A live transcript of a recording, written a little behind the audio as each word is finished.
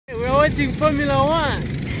watching Formula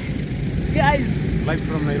 1. Guys, Live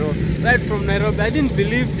from Nairobi. right from Nairobi. I didn't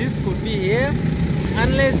believe this could be here.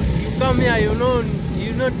 Unless you come here, you know,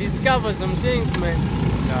 discover some things, man.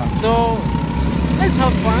 Yeah. So, let's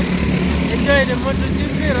have fun. Enjoy the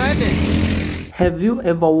MotoGP riding. Have you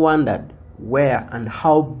ever wondered where and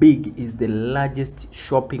how big is the largest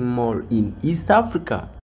shopping mall in East Africa?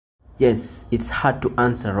 Yes, it's hard to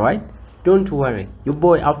answer, right? Don't worry, your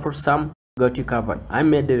boy Afrosam got you covered. I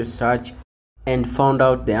made the research and found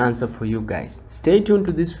out the answer for you guys. Stay tuned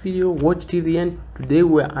to this video, watch till the end. Today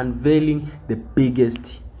we're unveiling the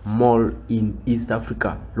biggest mall in East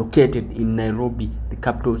Africa, located in Nairobi, the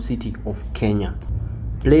capital city of Kenya.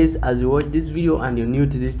 Please, as you watch this video and you're new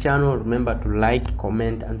to this channel, remember to like,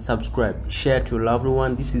 comment and subscribe. Share to your loved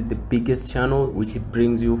one. This is the biggest channel which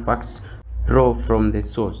brings you facts raw from the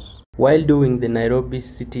source. While doing the Nairobi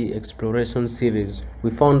City Exploration series, we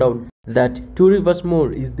found out that Two Rivers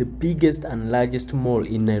Mall is the biggest and largest mall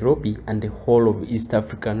in Nairobi and the whole of East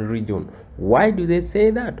African region. Why do they say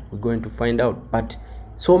that? We're going to find out. But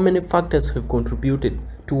so many factors have contributed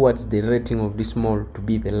towards the rating of this mall to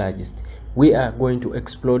be the largest. We are going to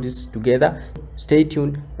explore this together. Stay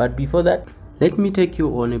tuned. But before that, let me take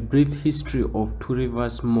you on a brief history of Two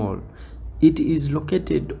Rivers Mall. It is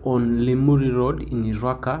located on Limuru Road in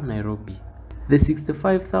Irwaka, Nairobi. The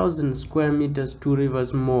 65,000 square meters Two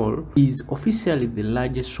Rivers Mall is officially the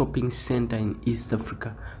largest shopping center in East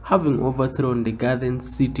Africa, having overthrown the Garden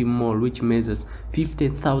City Mall, which measures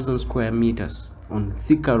 50,000 square meters on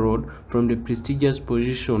Thika Road, from the prestigious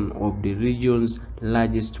position of the region's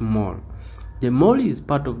largest mall. The mall is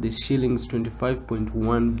part of the shillings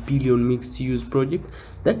 25.1 billion mixed-use project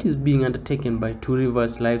that is being undertaken by Two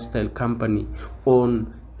Rivers Lifestyle Company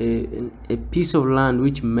on a piece of land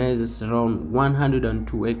which measures around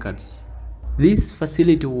 102 acres. This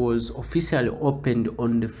facility was officially opened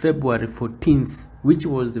on the February 14th, which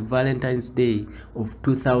was the Valentine's Day of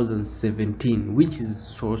 2017, which is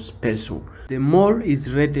so special. The mall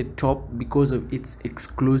is rated top because of its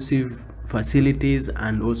exclusive facilities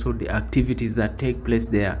and also the activities that take place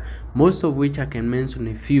there, most of which I can mention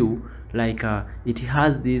a few, like it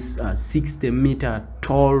has this 60-meter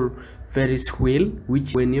tall Ferris wheel,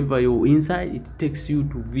 which whenever you're inside, it takes you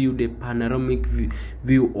to view the panoramic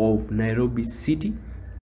view of Nairobi city.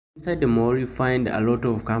 Inside the mall, you find a lot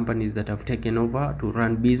of companies that have taken over to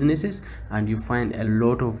run businesses, and you find a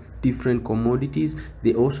lot of different commodities.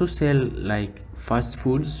 They also sell like fast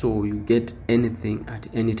food, so you get anything at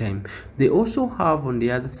any time. They also have on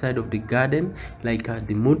the other side of the garden like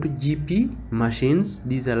the MotoGP machines.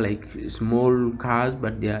 These are like small cars,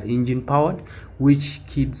 but they are engine powered, which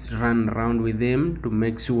kids run around with them to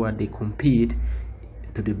make sure they compete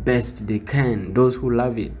to the best they can. Those who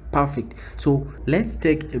love it, perfect. So let's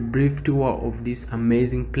take a brief tour of this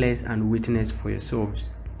amazing place and witness for yourselves.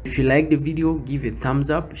 If you like the video, give a thumbs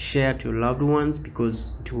up, share to your loved ones,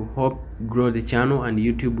 because it will help grow the channel and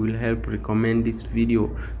YouTube will help recommend this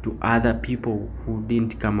video to other people who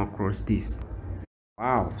didn't come across this.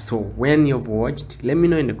 Wow, so when you've watched, let me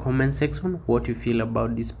know in the comment section what you feel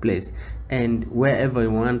about this place, and wherever you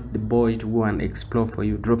want the boy to go and explore for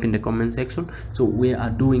you, drop in the comment section. So we are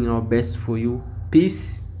doing our best for you.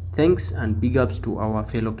 Peace, thanks and big ups to our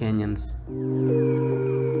fellow Kenyans. Oh.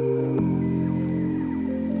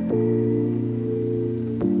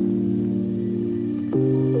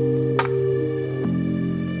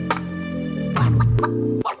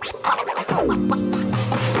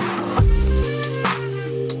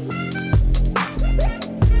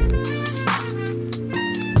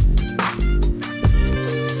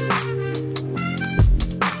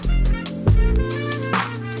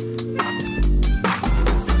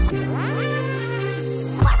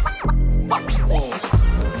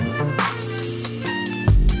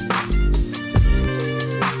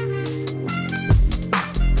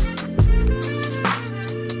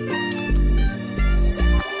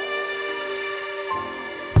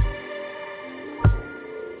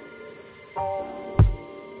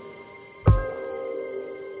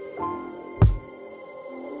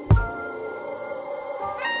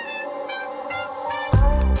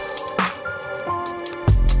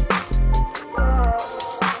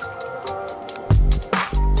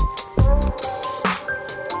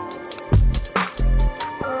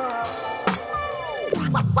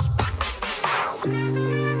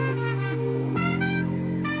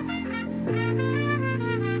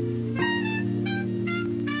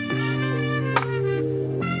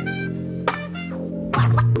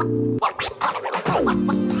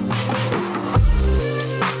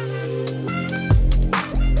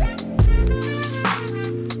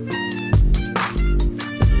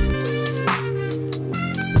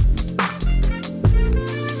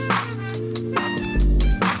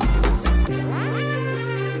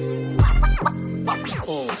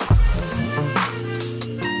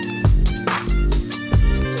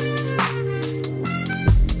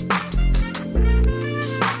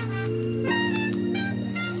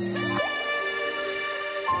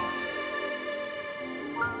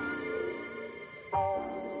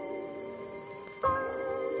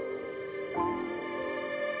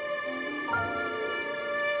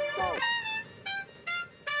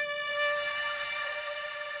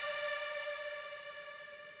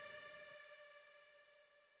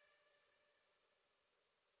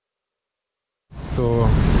 So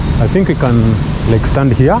I think we can like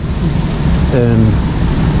stand here and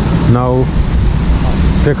now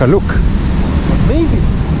take a look. Amazing.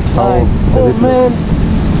 How Oh man,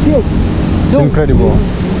 shit. it's incredible.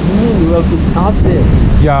 You mean you have been out there?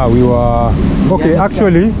 Yeah, we were okay.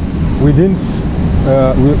 Actually, we didn't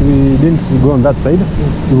go on that side.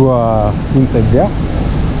 We were inside there.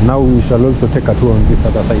 Now we shall also take a tour on this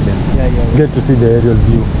other side and get to see the aerial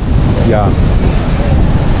view. Yeah.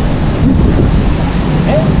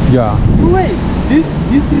 Yeah. Wait, this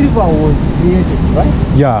river was created, right?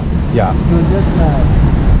 Yeah. It was just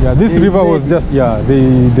yeah, this river was just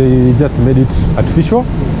they just made it artificial,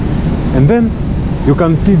 and then you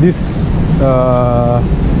can see this.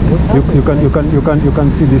 You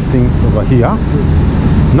can see these things over here.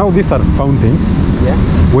 Now these are fountains. Yeah.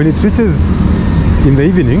 When it reaches in the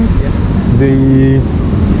evening, they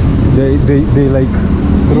like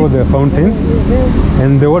throw the fountains,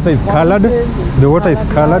 and the water is colored. The water is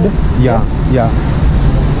colored. Yeah.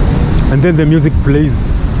 And then the music plays.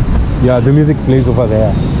 Yeah, the music plays over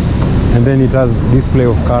there. And then it has display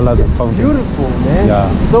of colors and fountains. Beautiful, man. Yeah.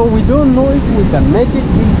 So we don't know if we can make it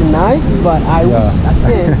till tonight, but I wish I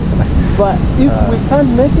can. But if we can't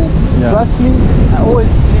make it, trust me, I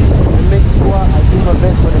always make sure I do my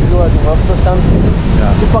best for the viewers of Afrosam-Tv.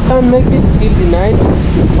 If I can't make it till the night,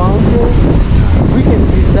 the fountain, we can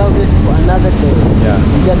reserve it for another day.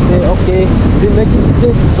 We just say, okay, we make it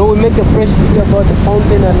today, so we make a fresh video about the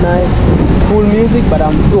fountain at night. Cool music, but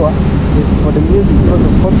I'm sure for the music, because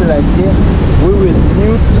of copyright here, we will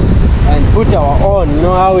mute and put our own. You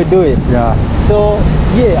know how we do it. So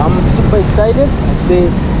yeah, I'm super excited.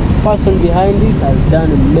 The person behind this has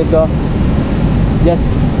done a mega. Just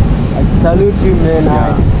I salute you, man.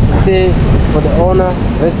 I say for the owner,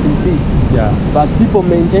 rest in peace. But people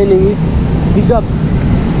maintaining it, big ups.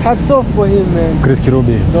 Hats off for him, man. Chris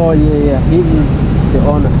Kirubi. So yeah, he is the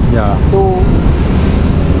owner. So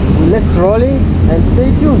let's roll it and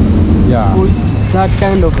stay tuned. Push that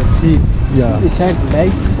kind of a thing. The child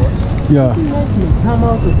light. Come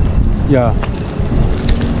out with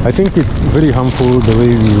I think it's very harmful the way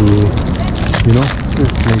you know,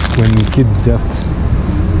 like when kids just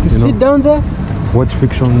sit down there, watch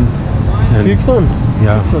fiction. And fictions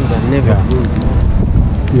are never good.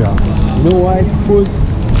 You know why? Because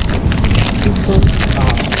fictions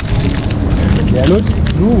they are not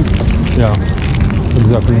good.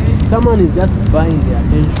 Exactly. Someone is just buying their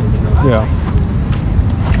attention.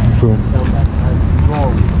 True.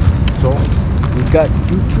 So we got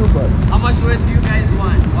YouTubers. How much weight do you guys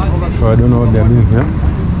want? So I don't know what they're doing here.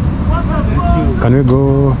 Can we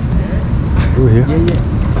go through here?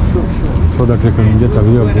 Sure. So that we can get a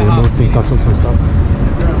view of the boating castles and stuff.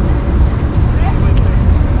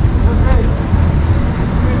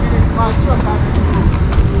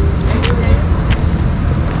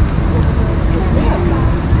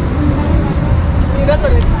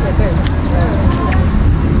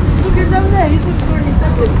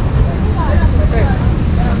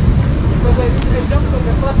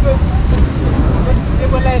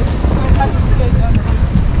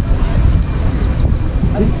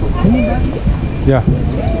 Yeah.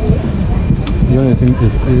 I think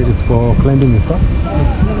it's for climbing and stuff.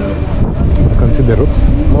 You can see the ropes.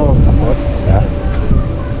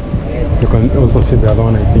 You can also see the other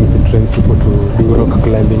one. I think it trains people to do rock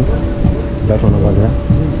climbing. That one over there.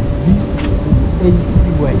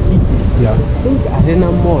 I think Arena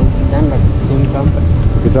Mall is under the same company.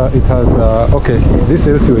 It has okay. This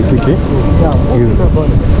LC-Waikiki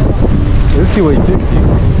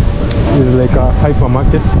is like a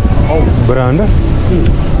hypermarket brand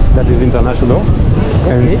that is international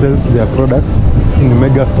and sells their products in the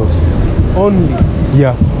mega stores. Only?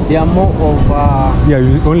 They are more of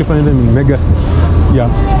you only find them in mega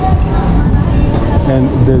stores. And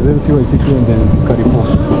there's LC-Waikiki and then Carrefour.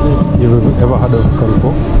 You've ever heard of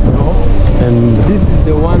Carrefour? No. And this is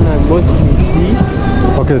the one I mostly see.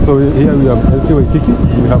 Okay, so here we have LC-Waikiki,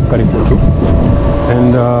 we have Carrefour too.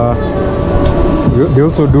 And they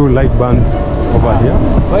also do live bands over here.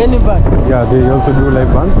 For anybody? Yeah, they also do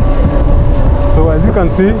live bands. So as you can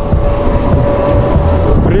see,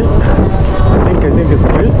 it's free. I think it's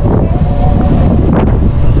free.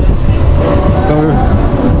 So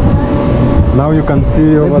now you can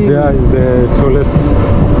see over there is the tallest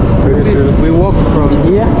Ferris wheel. We walk from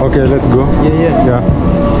here. Okay, let's go. Yeah.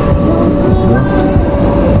 Let's go.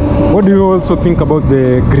 What do you also think about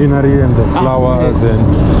the greenery and the flowers and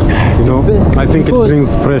I think it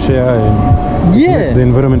brings fresh air and makes the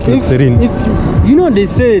environment look serene. They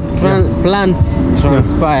say plants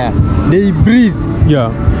transpire, they breathe.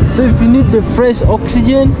 So if you need the fresh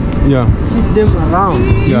oxygen, Yeah. keep them around.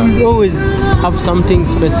 Yeah. You always have something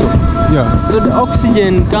special. Yeah. So the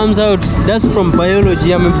oxygen comes out, that's from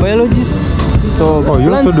biology. I'm a biologist. So Oh,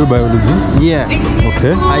 you also do biology? Yeah.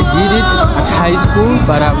 Okay. I did it at high school,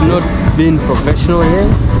 but I've not been professional here.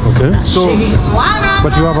 Okay. So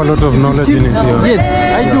But you have a lot of knowledge in it. Yeah. yes,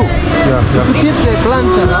 I do. Yeah. To Yeah. keep the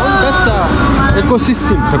plants around, that's a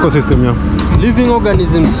ecosystem. Ecosystem. Yeah. Living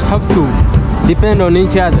organisms have to depend on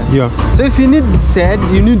each other. Yeah. So if you need the seed,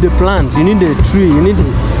 you need the plant, you need the tree, you need,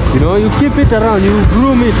 you keep it around, you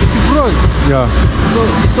groom it, it grows. Yeah.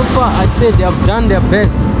 So far, I say they have done their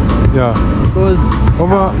best. Yeah. Because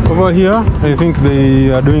over here, I think they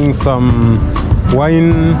are doing some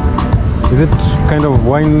wine. Is it kind of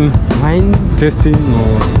wine tasting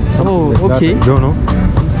or something Oh, like okay. that? I don't know.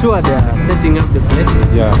 I'm sure they are setting up the place.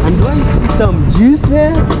 Yeah. And do I see some juice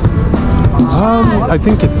there? I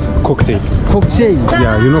think it's cocktail. Cocktail.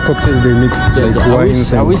 Yeah, you know cocktail, they mix like I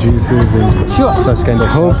wines and wish- juices and Sure. such kind of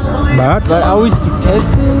stuff. But I wish to test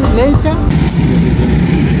it later.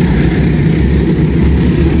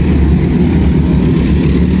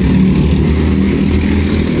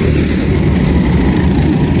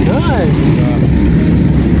 Nice.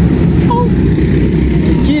 Oh,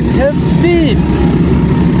 the kids have speed.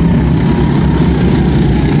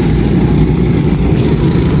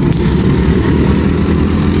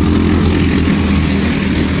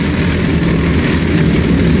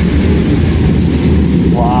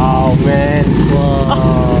 Wow, man.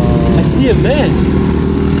 Wow. I see a man.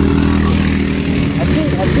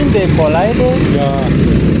 I think they collided. Yeah.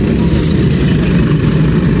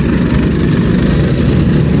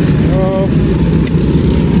 Oops.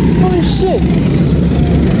 Oh shit.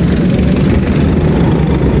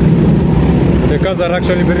 The cars are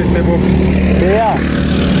actually very stable. They are.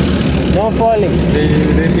 Not falling.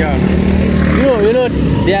 Yeah. You know,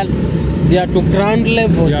 they are to ground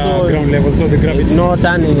level. Yeah, so ground level, so the gravity. it's not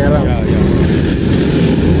turning around. Yeah.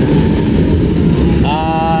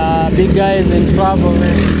 Big guy is in trouble,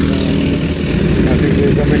 man. I think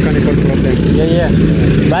there's a mechanical problem. Yeah.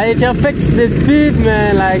 But it affects the speed,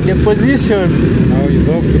 man, like the position. Now he's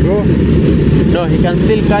off to go. No, he can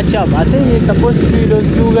still catch up. I think he's supposed to be those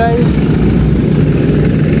two guys.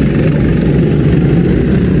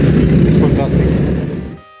 It's fantastic.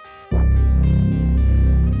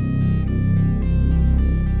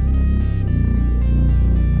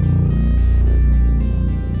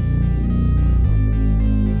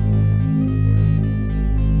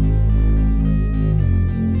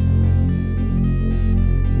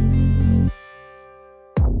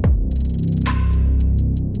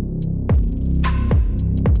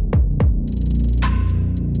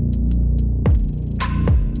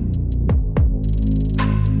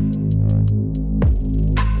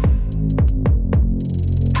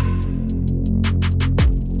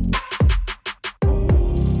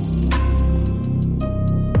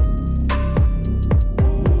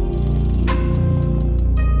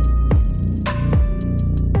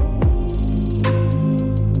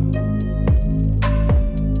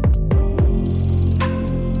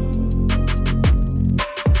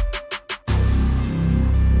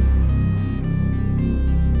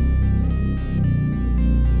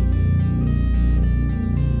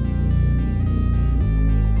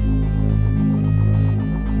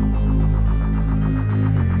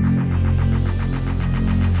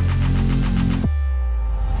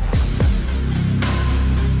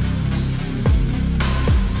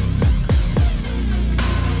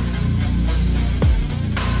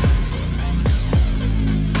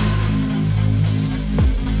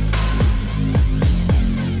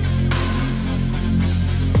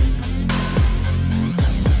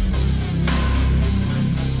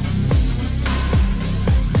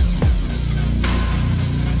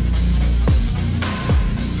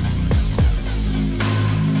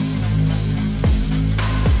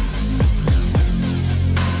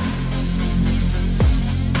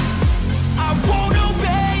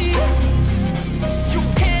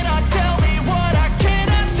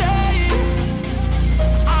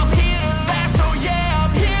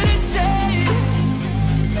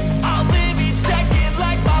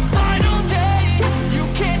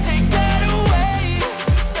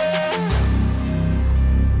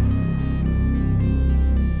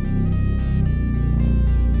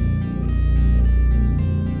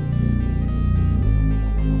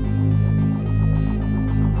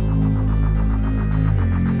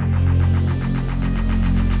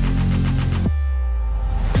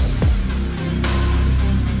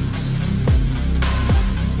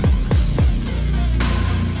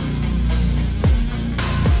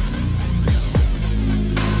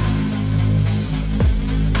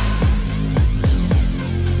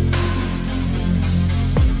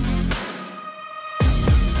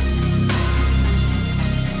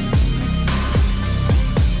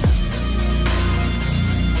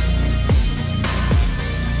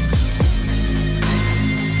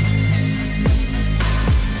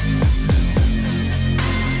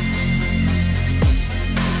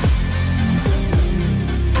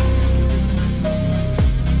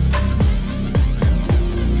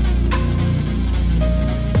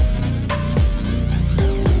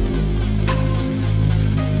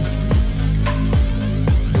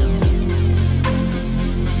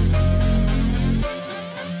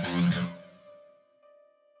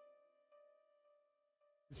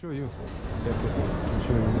 show you. It's okay. I'll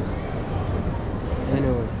show you.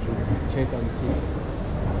 Anyway, check and see.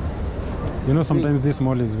 You know, sometimes this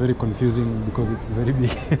mall is very confusing because it's very big.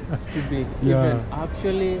 It's too big. Yeah. Even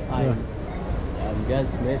actually, I'm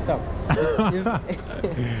just messed up.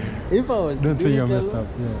 If I was Don't to say do you're it messed alone,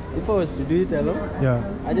 up. Yeah. if I was to do it alone, Yeah.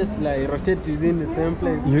 I just like rotate within the same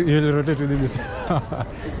place. You'll rotate within this.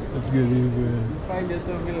 That's good. This way. You find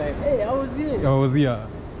yourself be like, hey, I was here. I was here,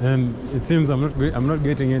 and it seems I'm not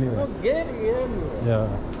getting anywhere. I'm not getting anywhere. Yeah.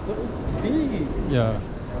 So it's big. Yeah.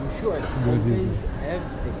 I'm sure it's good, contains easy.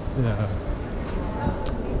 everything. Yeah.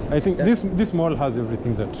 I think this mall has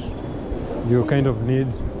everything that you kind of need.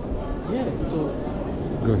 Yeah, so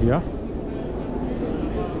Let's go here.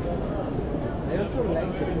 I also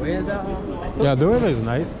like the weather. Yeah, the weather is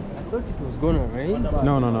nice. I thought it was gonna rain, but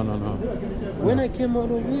No. when I came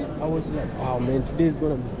out of it, I was like, oh man, today is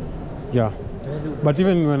gonna be Yeah. very But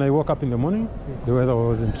even when I woke up in the morning, the weather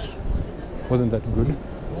wasn't that good.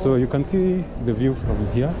 So you can see the view from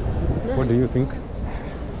here. What do you think?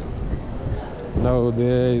 Now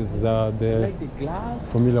there is the like the glass.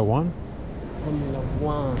 Formula One. Formula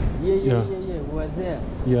One. Yeah. We're there.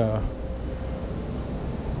 Yeah.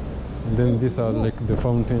 And then these are like the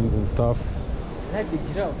fountains and stuff. I like the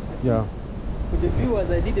giraffe. Yeah. For the viewers,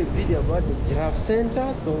 I did a video about the giraffe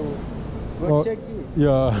center, so go check it.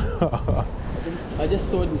 Yeah. I just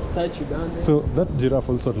saw the statue down there. So that giraffe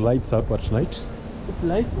also lights up at night. It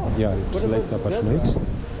lights up. Yeah, it What lights about up the at zebra?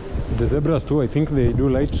 night. The zebras too, I think they do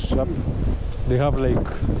light up. They have like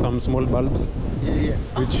some small bulbs Yeah.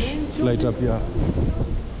 which light up. Yeah.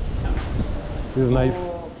 This is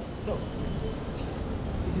nice. So,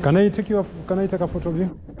 Can I take a photo of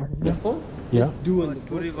you? the phone? Yeah. Let's do on the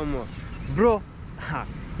Two River Mall. Bro,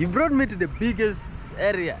 you brought me to the biggest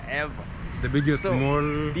area ever. The biggest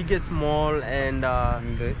Biggest mall and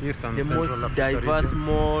in the east and the central most Africa diverse region.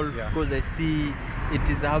 mall, Yeah. because I see it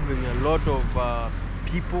is having a lot of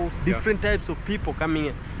people, different types of people coming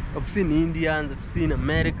in. I've seen Indians, I've seen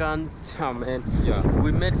Americans. Oh man, Yeah.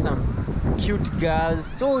 we met some cute girls.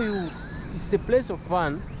 So it's a place of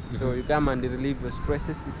fun. So you come and relieve your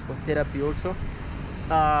stresses. It's for therapy also.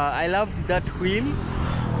 I loved that wheel.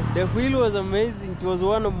 The wheel was amazing. It was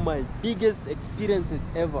one of my biggest experiences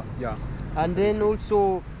ever. Yeah. And then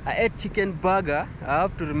also I ate chicken burger. I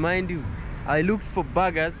have to remind you, I looked for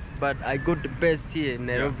burgers, but I got the best here in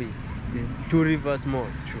Nairobi, the Two Rivers Mall.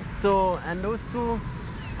 Sure. So, and also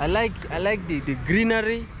I like the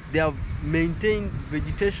greenery. They have maintained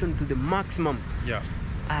vegetation to the maximum. Yeah.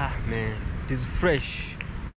 Ah man, it is fresh.